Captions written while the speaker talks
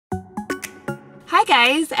Hi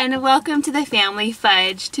guys, and welcome to the family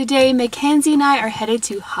Fudge. Today Mackenzie and I are headed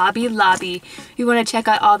to Hobby Lobby. We want to check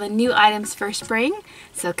out all the new items for spring,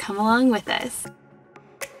 so come along with us.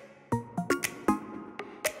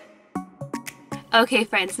 Okay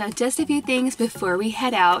friends, now just a few things before we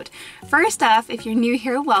head out. First off, if you're new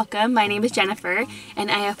here, welcome. My name is Jennifer,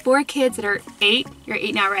 and I have 4 kids that are 8, you're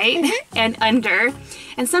 8 now, right? And under.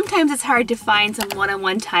 And sometimes it's hard to find some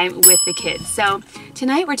one-on-one time with the kids. So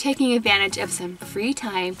tonight we're taking advantage of some free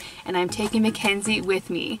time, and I'm taking Mackenzie with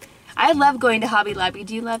me. I love going to Hobby Lobby.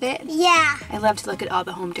 Do you love it? Yeah. I love to look at all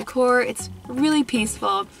the home decor. It's really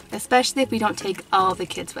peaceful, especially if we don't take all the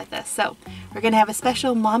kids with us. So we're gonna have a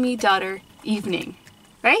special mommy-daughter evening,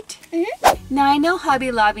 right? Now I know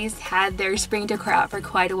Hobby Lobby's had their spring decor out for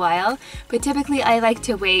quite a while, but typically I like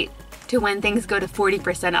to wait to when things go to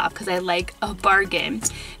 40% off because I like a bargain.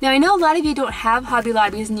 Now I know a lot of you don't have Hobby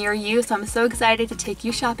Lobbies near you, so I'm so excited to take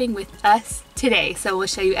you shopping with us today. So we'll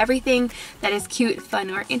show you everything that is cute, fun,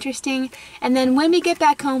 or interesting, and then when we get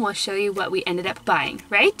back home we'll show you what we ended up buying,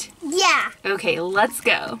 right? Yeah. Okay, let's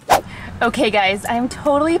go. Okay guys, I'm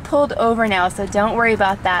totally pulled over now, so don't worry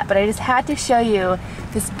about that, but I just had to show you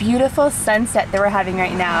this beautiful sunset that we're having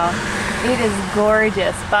right now. It is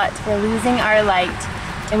gorgeous, but we're losing our light,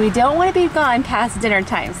 and we don't want to be gone past dinner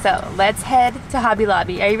time, so let's head to Hobby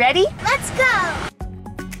Lobby. Are you ready? Let's go!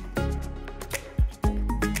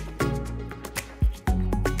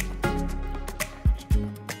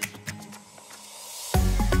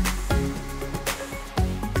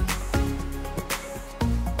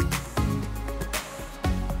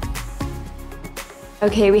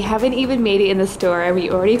 Okay, we haven't even made it in the store, and we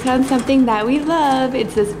already found something that we love.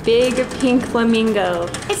 It's this big pink flamingo.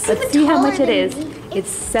 Let's see how much it is. It's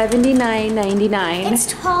 $79.99.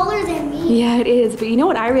 It's taller than me. Yeah, it is. But you know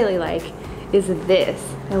what I really like is this.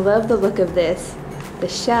 I love the look of this. The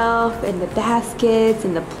shelf and the baskets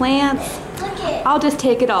and the plants. Look it. I'll just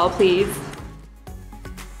take it all, please.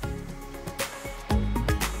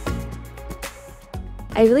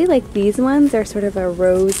 I really like these ones. They're sort of a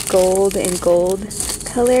rose gold and gold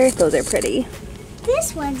color. Those are pretty.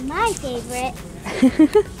 This one's my favorite.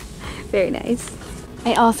 Very nice.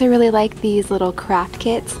 I also really like these little craft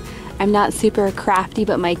kits. I'm not super crafty,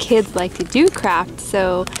 but my kids like to do craft,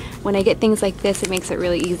 so when I get things like this, it makes it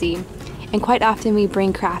really easy. And quite often we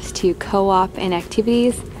bring crafts to co-op and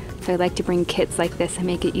activities, so I like to bring kits like this and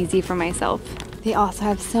make it easy for myself. They also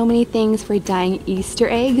have so many things for dyeing Easter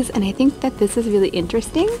eggs, and I think that this is really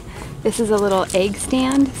interesting. This is a little egg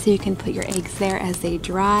stand, so you can put your eggs there as they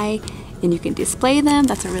dry, and you can display them.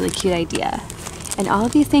 That's a really cute idea. And all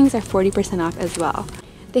of these things are 40% off as well.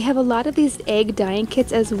 They have a lot of these egg dyeing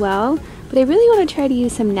kits as well, but I really want to try to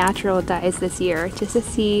use some natural dyes this year, just to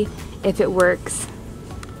see if it works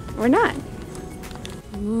or not.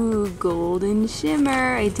 Ooh, golden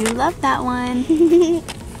shimmer. I do love that one.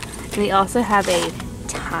 They also have a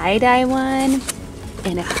tie-dye one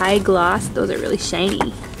and a high gloss. Those are really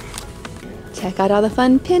shiny. Check out all the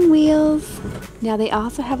fun pinwheels. Now they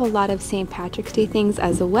also have a lot of St. Patrick's Day things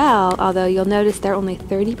as well, although you'll notice they're only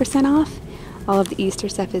 30% off. All of the Easter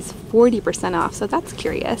stuff is 40% off, so that's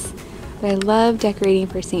curious. But I love decorating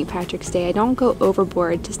for St. Patrick's Day. I don't go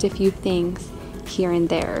overboard, just a few things here and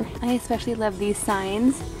there. I especially love these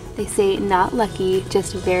signs. They say not lucky,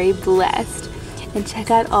 just very blessed. And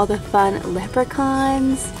check out all the fun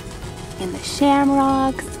leprechauns and the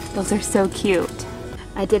shamrocks. Those are so cute.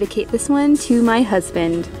 I dedicate this one to my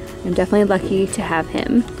husband. I'm definitely lucky to have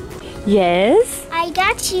him. Yes? I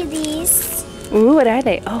got you these. Ooh, what are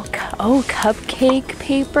they? Oh, cupcake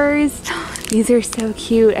papers. These are so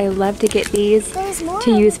cute. I love to get these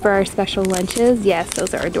to use for our special lunches. Yes,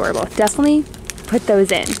 those are adorable. Definitely put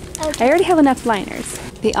those in. Okay. I already have enough liners.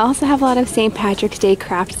 They also have a lot of St. Patrick's Day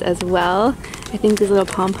crafts as well. I think these little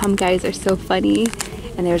pom-pom guys are so funny.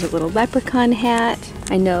 And there's a little leprechaun hat.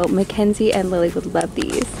 I know Mackenzie and Lily would love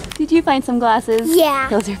these. Did you find some glasses? Yeah.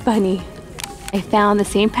 Those are funny. I found the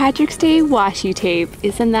St. Patrick's Day washi tape.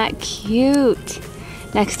 Isn't that cute?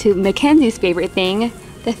 Next to Mackenzie's favorite thing,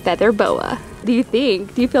 the feather boa. What do you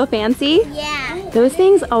think? Do you feel fancy? Yeah. Those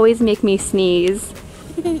things always make me sneeze.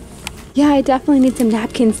 Yeah, I definitely need some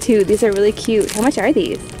napkins too. These are really cute. How much are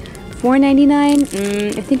these?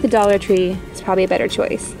 $4.99? I think the Dollar Tree is probably a better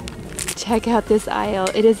choice. Check out this aisle.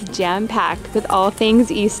 It is jam-packed with all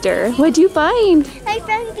things Easter. What'd you find? I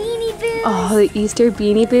found Beanie Boos. Oh, the Easter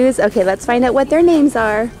Beanie Boos. Okay, let's find out what their names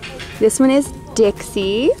are. This one is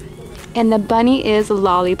Dixie, and the bunny is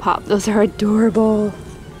Lollipop. Those are adorable.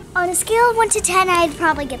 On a scale of 1 to 10, I'd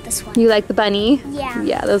probably get this one. You like the bunny? Yeah.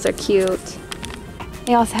 Yeah, those are cute.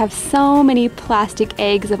 They also have so many plastic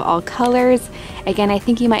eggs of all colors. Again, I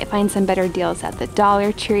think you might find some better deals at the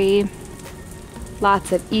Dollar Tree.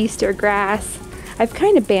 Lots of Easter grass. I've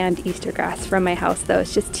kind of banned Easter grass from my house though.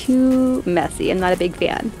 It's just too messy. I'm not a big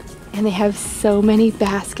fan. And they have so many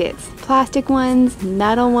baskets. Plastic ones,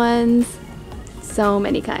 metal ones, so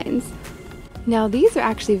many kinds. Now these are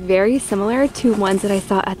actually very similar to ones that I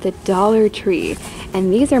saw at the Dollar Tree.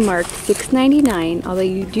 And these are marked $6.99, although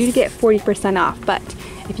you do get 40% off. But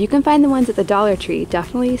if you can find the ones at the Dollar Tree,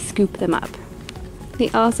 definitely scoop them up. They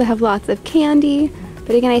also have lots of candy.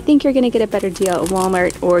 But again, I think you're gonna get a better deal at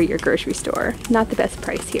Walmart or your grocery store. Not the best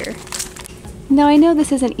price here. Now I know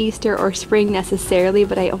this isn't Easter or spring necessarily,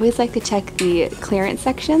 but I always like to check the clearance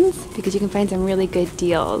sections because you can find some really good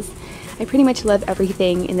deals. I pretty much love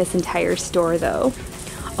everything in this entire store though.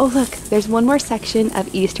 Oh look, there's one more section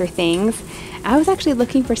of Easter things. I was actually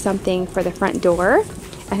looking for something for the front door,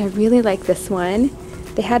 and I really like this one.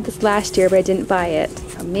 They had this last year, but I didn't buy it,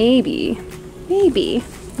 so maybe.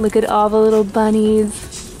 Look at all the little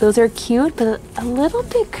bunnies. Those are cute, but a little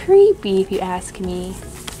bit creepy if you ask me.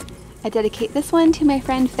 I dedicate this one to my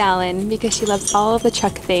friend Fallon because she loves all of the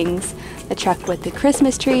truck things. The truck with the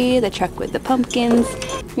Christmas tree, the truck with the pumpkins.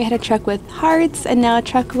 We had a truck with hearts and now a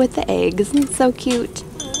truck with the eggs. It's so cute.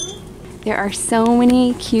 There are so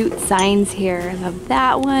many cute signs here. I love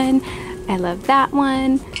that one. I love that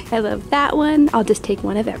one. I love that one. I'll just take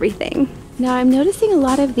one of everything. Now I'm noticing a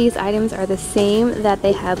lot of these items are the same that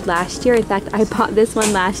they had last year. In fact, I bought this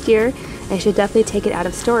one last year. I should definitely take it out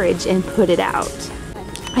of storage and put it out.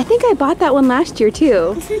 I think I bought that one last year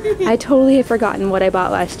too. I totally have forgotten what I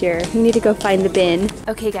bought last year. We need to go find the bin.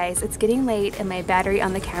 Okay guys, it's getting late and my battery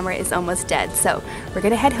on the camera is almost dead. So we're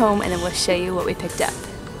gonna head home and then we'll show you what we picked up.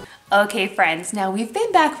 Okay friends, now we've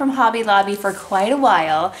been back from Hobby Lobby for quite a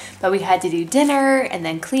while, but we had to do dinner and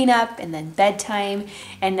then clean up and then bedtime,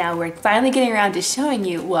 and now we're finally getting around to showing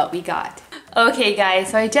you what we got. Okay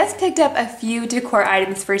guys, so I just picked up a few decor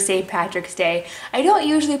items for St. Patrick's Day. I don't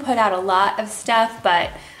usually put out a lot of stuff,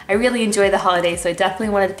 but I really enjoy the holiday, so I definitely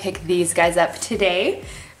wanted to pick these guys up today.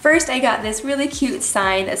 First, I got this really cute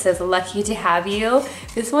sign that says "Lucky to have you."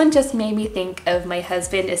 This one just made me think of my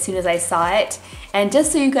husband as soon as I saw it. And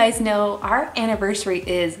just so you guys know, our anniversary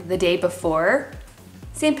is the day before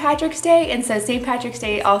St. Patrick's Day, and so St. Patrick's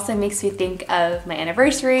Day also makes me think of my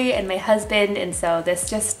anniversary and my husband, and so this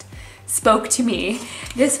just spoke to me.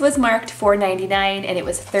 This was marked $4.99 and it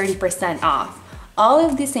was 30% off. All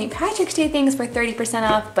of the St. Patrick's Day things were 30%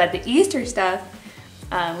 off, but the Easter stuff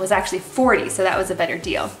was actually 40, so that was a better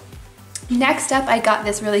deal. Next up, I got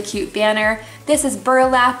this really cute banner. This is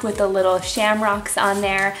burlap with the little shamrocks on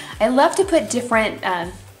there. I love to put different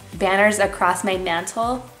banners across my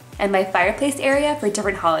mantle and my fireplace area for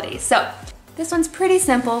different holidays. So this one's pretty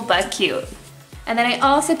simple but cute. And then I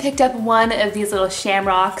also picked up one of these little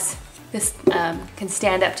shamrocks. This can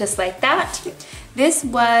stand up just like that. This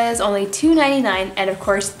was only $2.99 and of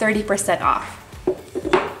course 30% off.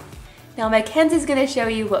 Now Mackenzie's gonna show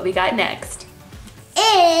you what we got next.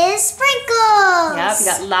 Is sprinkles! Yep, we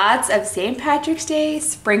got lots of St. Patrick's Day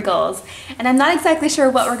sprinkles. And I'm not exactly sure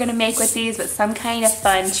what we're gonna make with these, but some kind of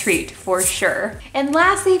fun treat for sure. And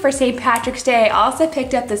lastly, for St. Patrick's Day, I also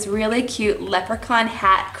picked up this really cute leprechaun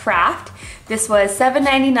hat craft. This was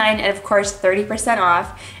 $7.99 and of course 30%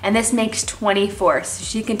 off, and this makes 24, so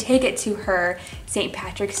she can take it to her St.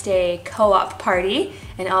 Patrick's Day co-op party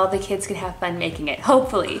and all the kids can have fun making it,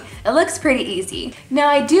 hopefully. It looks pretty easy. Now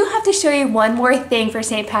I do have to show you one more thing for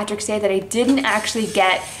St. Patrick's Day that I didn't actually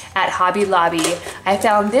get at Hobby Lobby. I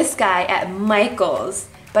found this guy at Michael's,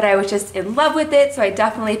 but I was just in love with it, so I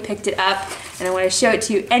definitely picked it up and I want to show it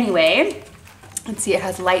to you anyway. Let's see, it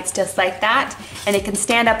has lights just like that, and it can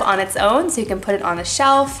stand up on its own, so you can put it on a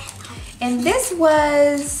shelf. And this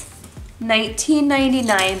was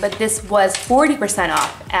 $19.99, but this was 40%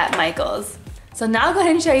 off at Michael's. So now I'll go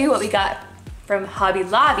ahead and show you what we got from Hobby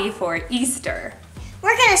Lobby for Easter.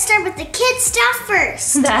 We're gonna start with the kids stuff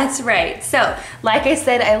first. That's right. So, like I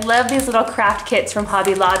said, I love these little craft kits from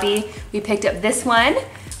Hobby Lobby. We picked up this one,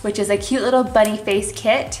 which is a cute little bunny face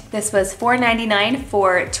kit. This was $4.99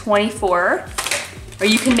 for 24, or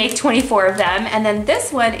you can make 24 of them. And then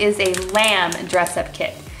this one is a lamb dress-up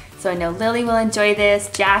kit. So I know Lily will enjoy this,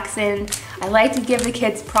 Jackson. I like to give the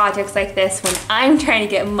kids projects like this when I'm trying to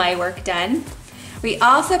get my work done. We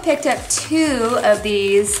also picked up 2 of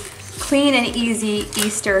these clean and easy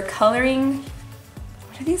Easter coloring.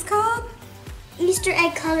 What are these called? Easter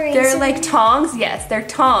egg coloring. They're like tongs, yes, they're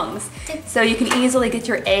tongs. So you can easily get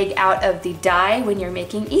your egg out of the dye when you're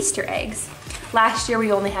making Easter eggs. Last year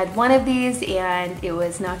we only had 1 of these and it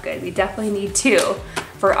was not good. We definitely need 2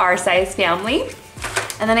 for our size family.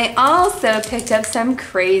 And then I also picked up some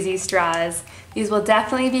crazy straws. These will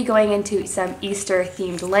definitely be going into some Easter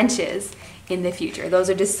themed lunches in the future. Those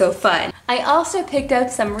are just so fun. I also picked up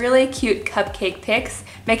some really cute cupcake picks.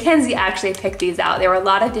 Mackenzie actually picked these out. There were a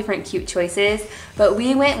lot of different cute choices, but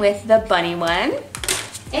we went with the bunny one.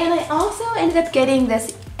 And I also ended up getting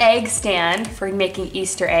this egg stand for making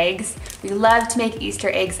Easter eggs. We love to make Easter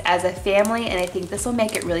eggs as a family, and I think this will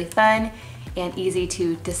make it really fun and easy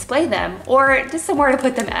to display them, or just somewhere to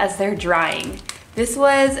put them as they're drying. This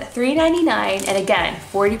was $3.99, and again,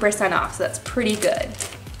 40% off, so that's pretty good.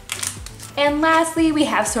 And lastly, we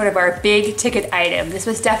have sort of our big ticket item. This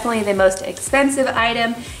was definitely the most expensive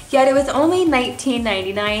item, yet it was only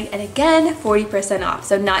 $19.99, and again, 40% off,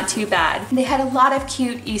 so not too bad. They had a lot of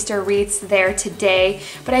cute Easter wreaths there today,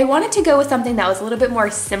 but I wanted to go with something that was a little bit more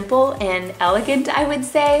simple and elegant, I would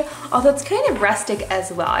say, although it's kind of rustic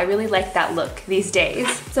as well. I really like that look these days.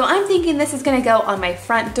 So I'm thinking this is gonna go on my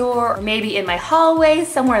front door, or maybe in my hallway,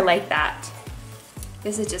 somewhere like that.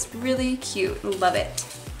 This is just really cute, love it.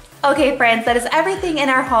 Okay friends, that is everything in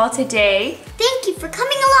our haul today. Thank you for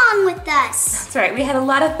coming along with us. That's right, we had a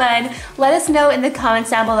lot of fun. Let us know in the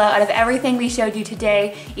comments down below, out of everything we showed you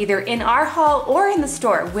today, either in our haul or in the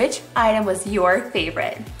store, which item was your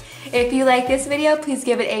favorite? If you like this video, please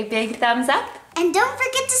give it a big thumbs up. And don't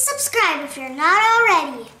forget to subscribe if you're not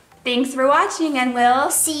already. Thanks for watching, and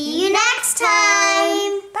we'll see you next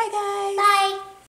time. Bye guys. Bye.